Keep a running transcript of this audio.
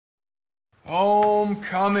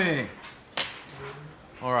Homecoming.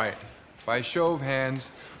 All right, by show of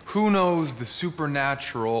hands, who knows the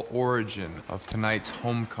supernatural origin of tonight's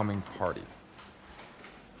homecoming party?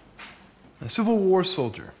 A Civil War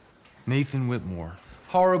soldier, Nathan Whitmore,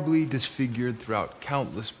 horribly disfigured throughout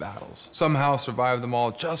countless battles, somehow survived them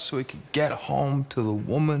all just so he could get home to the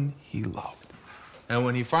woman he loved. And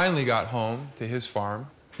when he finally got home to his farm,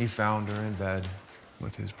 he found her in bed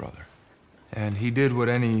with his brother. And he did what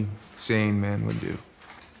any sane man would do.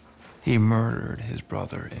 He murdered his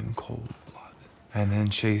brother in cold blood and then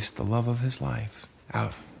chased the love of his life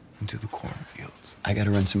out into the cornfields. I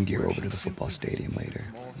gotta run some gear over to the football stadium later.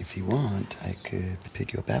 If you want, I could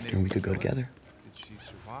pick you up after and we could go together.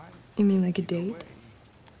 You mean like a date?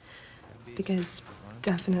 Because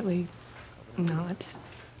definitely not.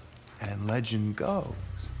 And legend goes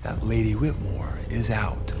that Lady Whitmore is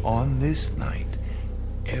out on this night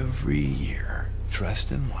every year,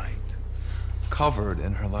 dressed in white, covered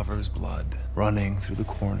in her lover's blood, running through the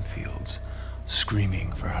cornfields,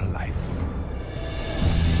 screaming for her life.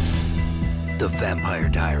 The Vampire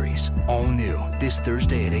Diaries, all new this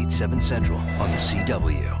Thursday at 8/7 Central on the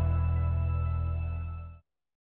CW.